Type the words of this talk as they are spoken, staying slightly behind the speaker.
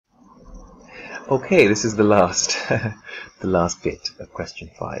Okay, this is the last, the last bit of question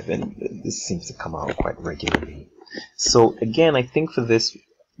 5, and this seems to come out quite regularly. So again, I think for this,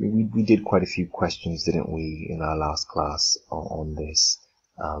 we did quite a few questions, didn't we, in our last class on this,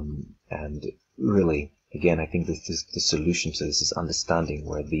 and really, again, I think this is the solution to this is understanding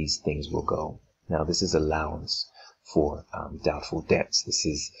where these things will go. Now, this is allowance for doubtful debts. This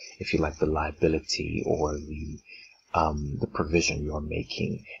is, if you like, the liability or the provision you're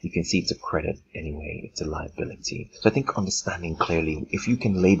making. You can see it's a credit anyway, it's a liability. So I think understanding clearly, if you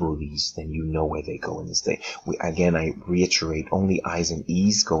can label these, then you know where they go in the state. Again, I reiterate, only I's and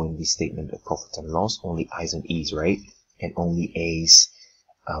E's go in the statement of profit and loss, only I's and E's, right? And only A's,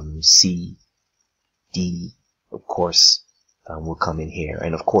 C, D, of course, will come in here.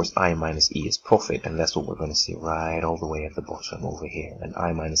 And of course, I minus E is profit, and that's what we're going to see right all the way at the bottom over here. And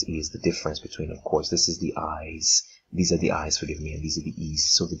I minus E is the difference between, of course, this is the I's, these are the I's, forgive me, and these are the E's.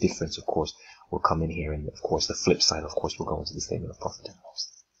 So the difference, of course, will come in here, and of course, the flip side, of course, will go into the statement of profit and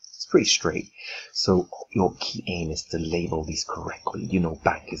loss. It's pretty straight. So your key aim is to label these correctly. You know,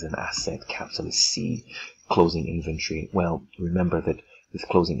 bank is an asset, capital is C, closing inventory. Well, remember that with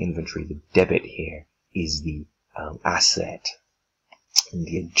closing inventory, the debit here is the asset, and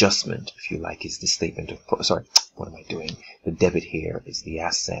the adjustment, if you like, is the statement of sorry, what am I doing? The debit here is the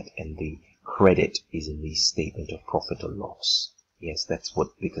asset, and the credit is in the statement of profit or loss. Yes, that's what,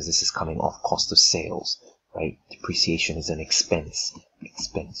 because this is coming off cost of sales, right? Depreciation is an expense.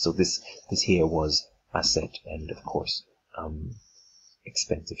 So this here was asset, and of course,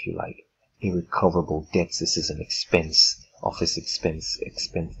 expense, if you like. Irrecoverable debts, this is an expense. Office expense,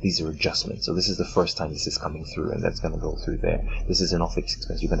 these are adjustments. So this is the first time this is coming through, and that's going to go through there. This is an office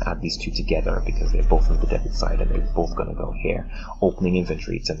expense. You're going to add these two together because they're both on the debit side, and they're both going to go here. Opening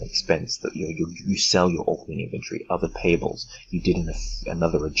inventory, it's an expense that you sell your opening inventory. Other payables, you did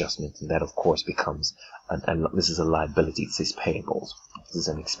another adjustment, and that of course becomes this is a liability. It says payables. This is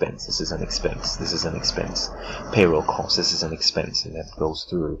an expense. This is an expense. This is an expense. Payroll costs. This is an expense, and that goes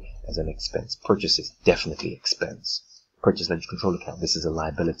through as an expense. Purchases, definitely expense. Purchase ledger control account, this is a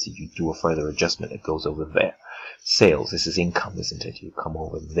liability. You do a further adjustment, it goes over there. Sales, this is income, isn't it? You come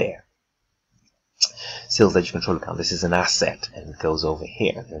over there. Sales ledger control account, this is an asset, and it goes over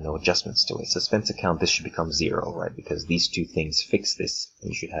here. There are no adjustments to it. Suspense account, this should become 0, right? Because these two things fix this.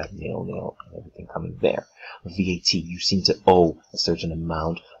 You should have nil, nil, and everything coming there. VAT, you seem to owe a certain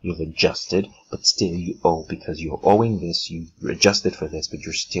amount. You've adjusted, but still you owe because you're owing this. You adjusted for this, but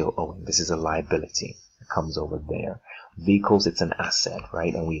you're still owing. This is a liability. It comes over there. Vehicles, it's an asset,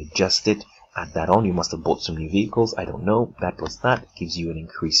 right? And we adjust it, add that on. You must have bought some new vehicles. I don't know. That plus that gives you an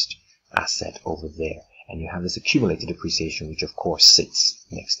increased asset over there. And you have this accumulated depreciation, which of course sits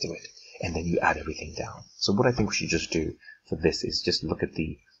next to it. And then you add everything down. So what I think we should just do for this is just look at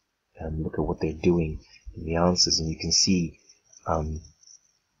look at what they're doing in the answers, and you can see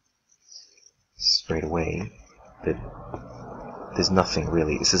straight away that there's nothing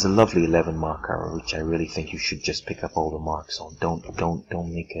really. This is a lovely 11 marker, which I really think you should just pick up all the marks on. Don't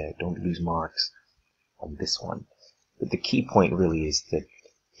lose marks on this one. But the key point really is that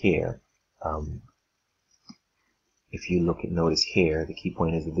here, if you notice here, the key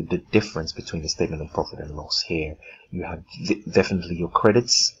point is that the difference between the statement of profit and loss here, you have definitely your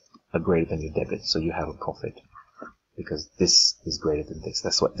credits are greater than your debits, so you have a profit because this is greater than this.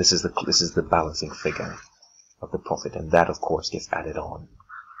 That's what this is the balancing figure of the profit, and that of course gets added on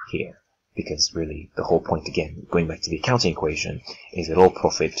here, because really the whole point, again going back to the accounting equation, is that all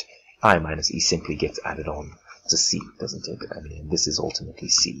profit, I minus E, simply gets added on to C, doesn't it? I mean, this is ultimately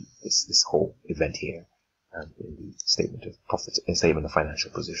C, this whole event here, in the statement of profit and statement of financial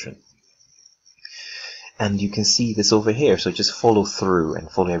position. And you can see this over here, so just follow through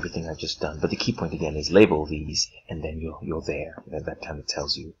and follow everything I've just done. But the key point again is label these, and then you're there. And that kind of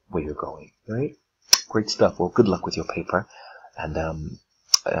tells you where you're going, right? Great stuff. Well, good luck with your paper, and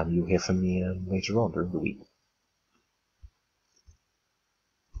you'll hear from me later on during the week.